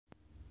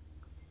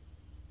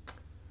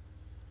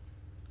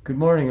Good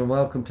morning and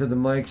welcome to the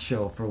Mike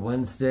Show for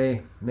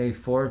Wednesday, May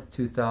 4th,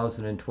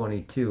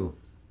 2022.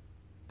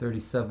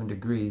 37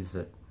 degrees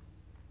at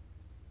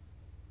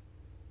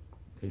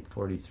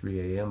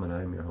 8:43 a.m. and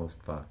I'm your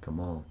host, Fat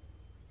Kamal.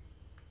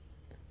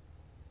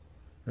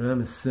 And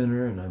I'm a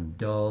sinner and I'm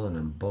dull and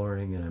I'm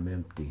boring and I'm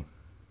empty.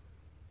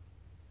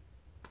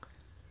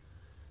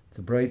 It's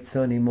a bright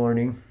sunny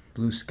morning,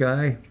 blue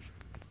sky.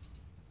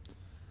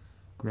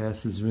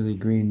 Grass is really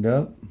greened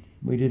up.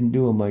 We didn't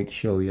do a Mike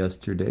Show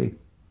yesterday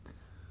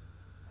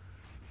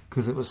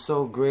because it was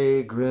so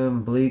gray,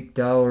 grim, bleak,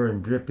 dour,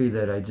 and drippy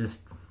that I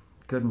just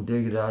couldn't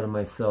dig it out of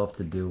myself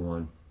to do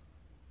one.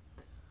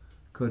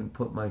 Couldn't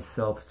put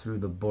myself through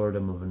the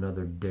boredom of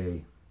another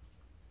day.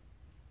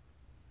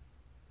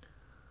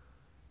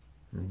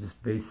 And I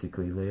just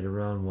basically laid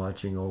around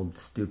watching old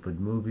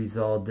stupid movies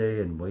all day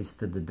and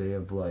wasted the day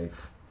of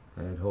life.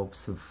 I had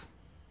hopes of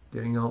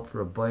getting out for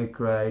a bike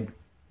ride,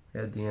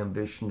 had the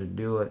ambition to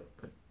do it,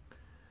 but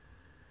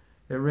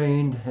it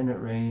rained, and it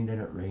rained, and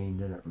it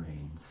rained, and it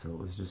rained. So it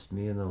was just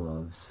me and the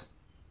loves.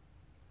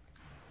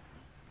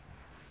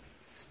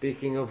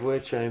 Speaking of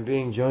which, I'm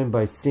being joined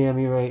by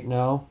Sammy right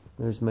now.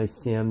 There's my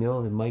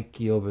Samuel and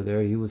Mikey over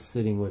there. He was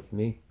sitting with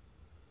me.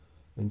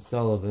 And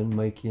Sullivan.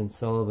 Mikey and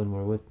Sullivan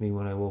were with me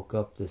when I woke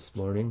up this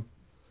morning.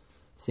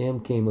 Sam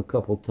came a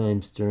couple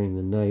times during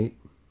the night.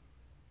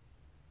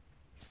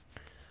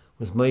 It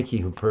was Mikey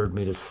who purred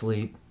me to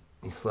sleep.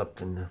 He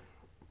slept in the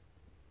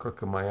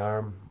crook of my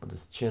arm with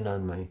his chin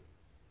on my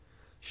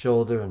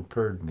shoulder and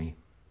purred me,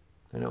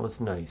 and it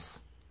was nice.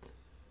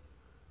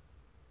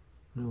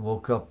 I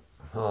woke up,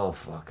 oh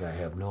fuck, I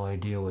have no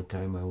idea what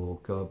time I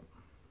woke up.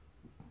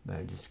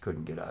 I just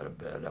couldn't get out of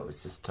bed. I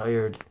was just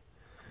tired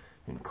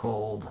and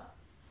cold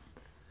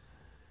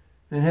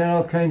and had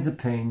all kinds of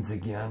pains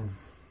again.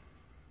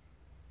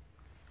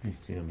 Hey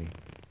Sammy.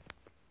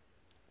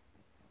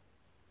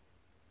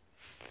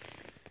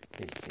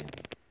 Hey Sammy.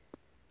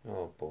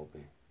 Oh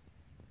Bobby.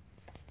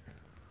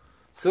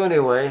 So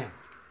anyway,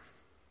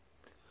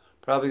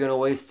 probably going to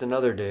waste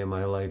another day of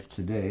my life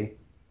today.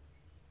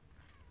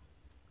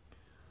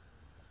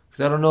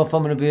 Because I don't know if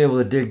I'm going to be able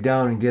to dig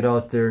down and get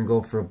out there and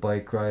go for a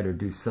bike ride or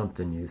do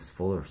something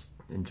useful or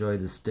enjoy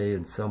this day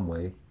in some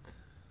way.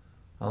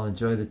 I'll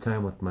enjoy the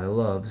time with my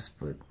loves,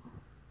 but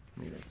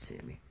look at that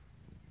Sammy.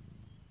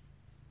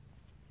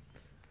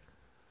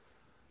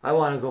 I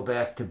want to go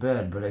back to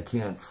bed, but I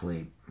can't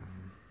sleep.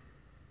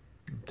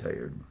 I'm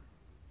tired.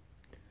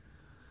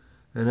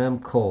 And I'm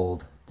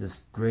cold.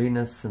 This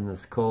grayness and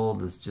this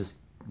cold has just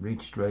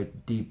reached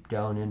right deep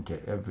down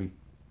into every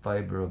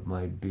fiber of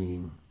my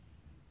being.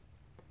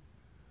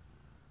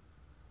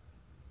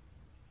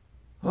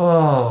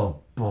 Oh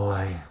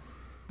boy,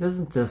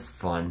 isn't this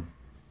fun?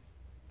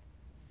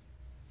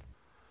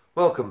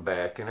 Welcome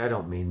back, and I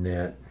don't mean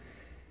that.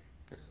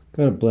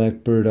 Got a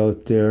blackbird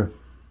out there.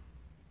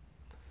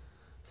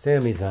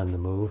 Sammy's on the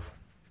move.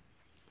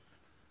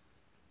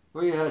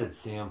 Where you headed,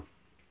 Sam?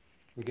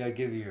 We gotta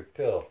give you your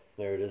pill.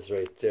 There it is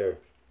right there.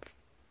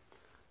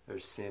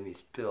 There's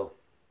Sammy's pill.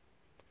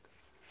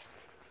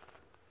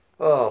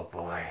 Oh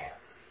boy.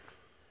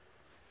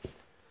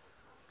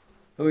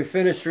 Well, we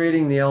finished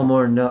reading the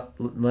Elmore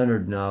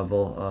Leonard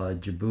novel,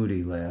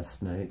 Djibouti,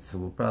 last night, so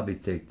we'll probably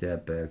take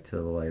that back to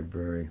the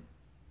library.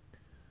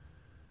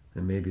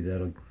 And maybe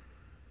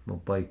we'll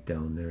bike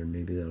down there, and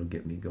maybe that'll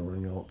get me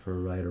going out for a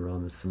ride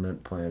around the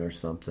cement plant or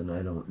something.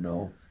 I don't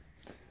know.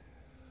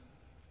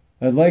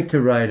 I'd like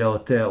to ride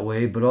out that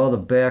way, but all the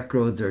back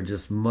roads are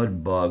just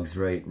mud bogs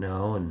right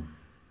now, and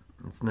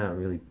it's not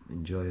really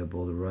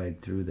enjoyable to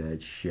ride through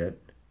that shit.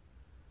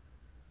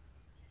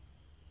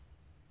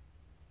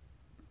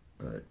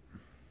 But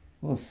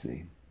we'll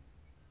see.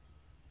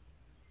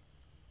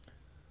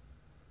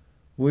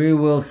 We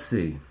will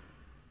see.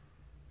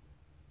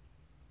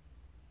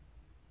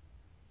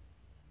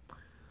 I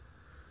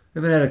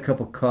haven't had a cup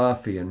of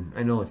coffee, and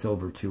I know it's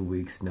over 2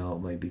 weeks now.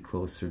 It might be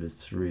closer to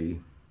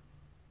 3.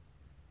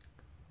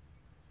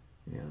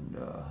 And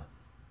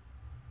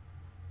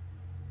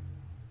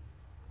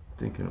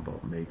thinking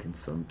about making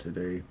some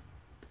today.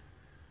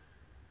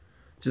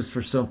 Just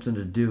for something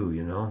to do,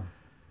 you know.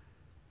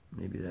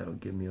 Maybe that'll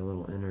give me a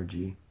little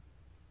energy.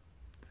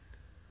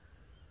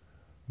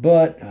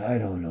 But I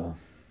don't know.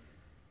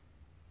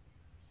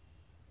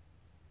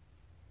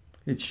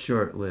 It's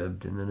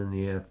short-lived, and then in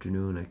the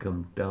afternoon I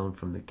come down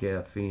from the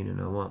caffeine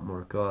and I want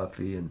more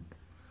coffee, and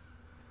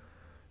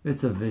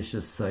it's a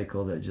vicious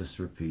cycle that just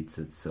repeats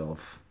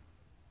itself.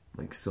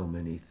 Like so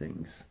many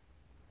things.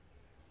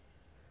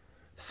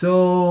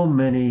 So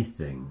many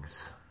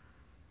things.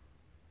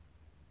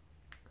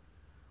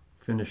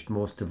 Finished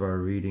most of our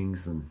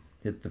readings and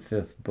hit the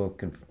 5th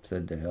book and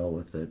said to hell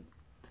with it.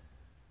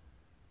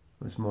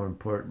 It was more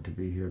important to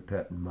be here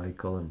petting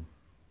Michael and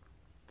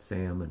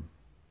Sam and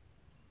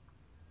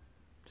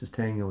just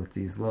hanging with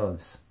these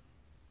loves.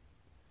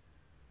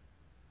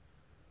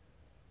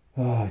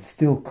 Oh, it's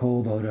still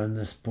cold out on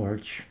this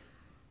porch.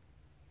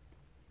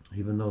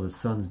 Even though the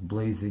sun's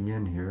blazing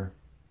in here.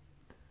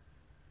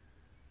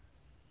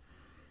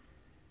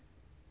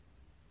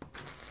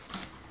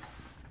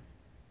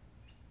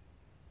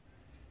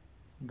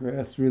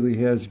 Grass really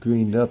has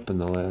greened up in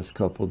the last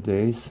couple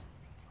days.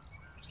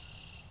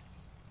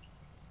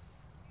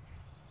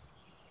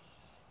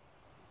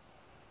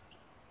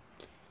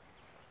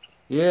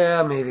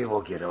 Yeah, maybe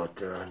we'll get out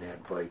there on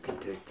that bike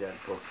and take that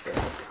book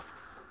back.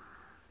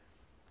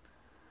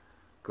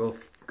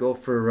 Go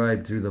for a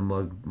ride through the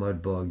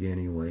mud bog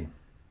anyway.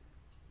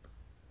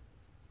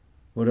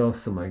 What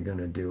else am I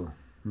gonna do?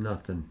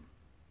 Nothing.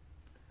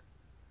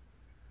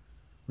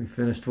 We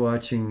finished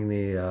watching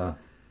the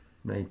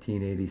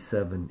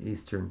 1987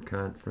 Eastern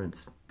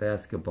Conference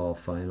basketball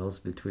finals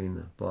between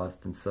the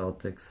Boston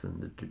Celtics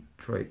and the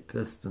Detroit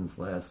Pistons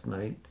last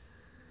night.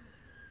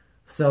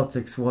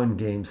 Celtics won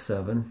Game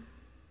 7,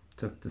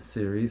 took the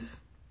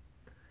series,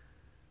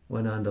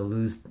 went on to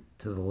lose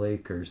to the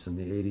Lakers in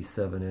the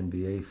 87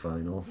 NBA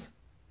Finals.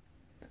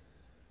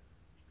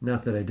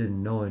 Not that I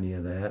didn't know any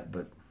of that,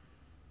 but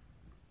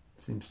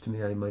it seems to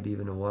me I might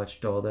even have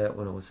watched all that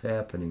when it was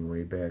happening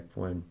way back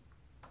when.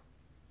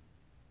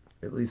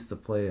 At least the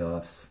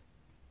playoffs.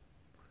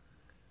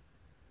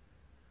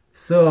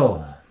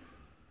 So,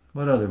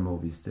 what other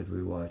movies did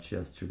we watch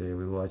yesterday?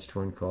 We watched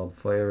one called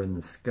Fire in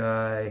the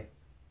Sky,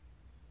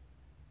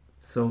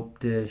 Soap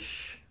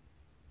Dish,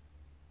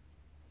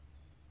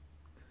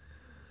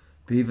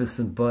 Beavis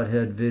and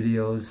Butthead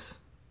videos.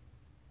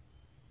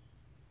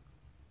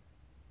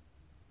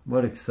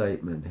 What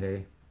excitement,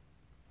 hey?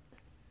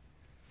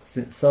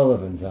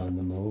 Sullivan's on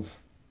the move.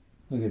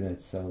 Look at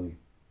that Sully.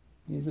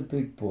 He's a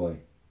big boy.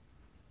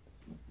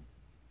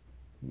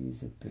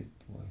 He's a big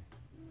boy.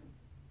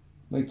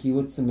 Mikey,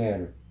 what's the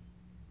matter?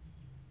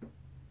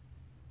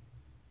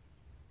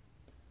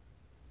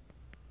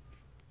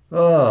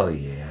 Oh,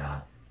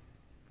 yeah.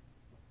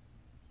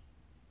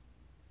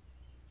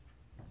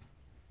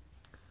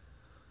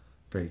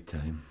 Break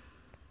time.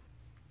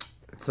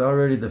 It's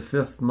already the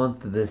 5th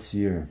month of this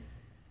year.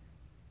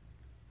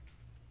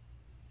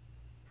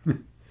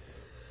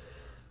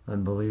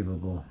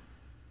 Unbelievable.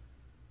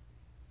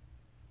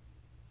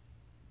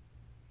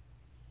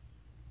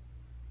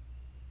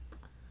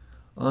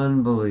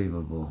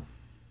 Unbelievable.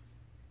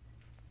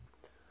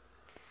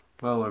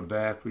 Well, we're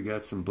back. We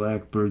got some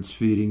blackbirds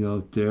feeding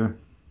out there.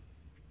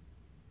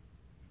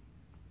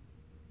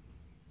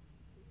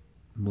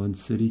 One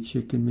city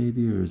chicken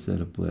maybe, or is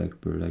that a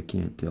blackbird? I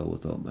can't tell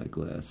without my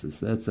glasses.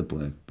 That's a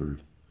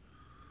blackbird.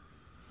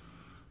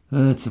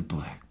 That's a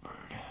blackbird.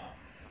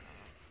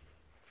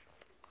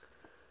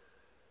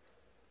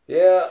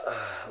 Yeah,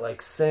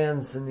 like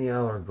sands in the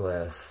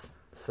hourglass,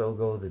 so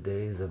go the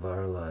days of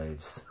our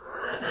lives.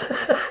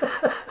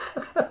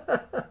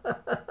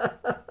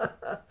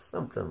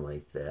 Something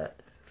like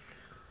that.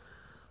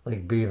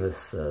 Like Beavis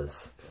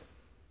says.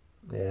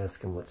 They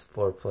ask him what's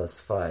 4 plus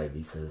 5.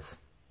 He says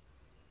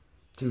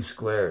 2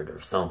 squared or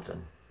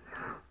something.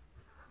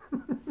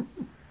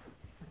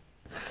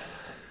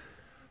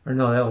 Or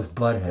no, that was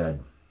Butthead.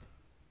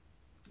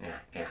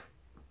 Yeah.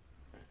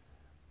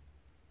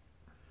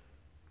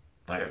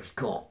 Fire's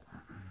cool.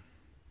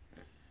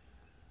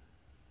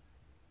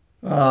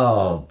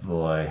 Oh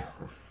boy.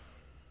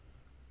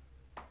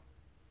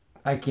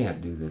 I can't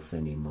do this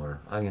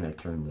anymore. I'm going to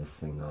turn this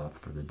thing off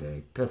for the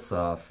day. Piss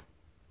off.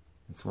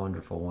 It's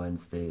Wonderful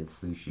Wednesday.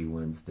 It's Sushi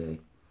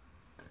Wednesday.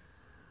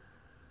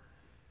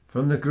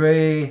 From the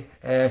gray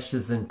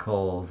ashes and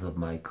coals of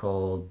my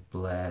cold,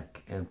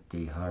 black,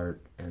 empty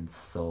heart and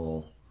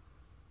soul,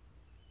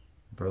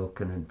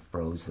 broken and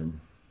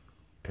frozen,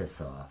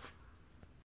 piss off.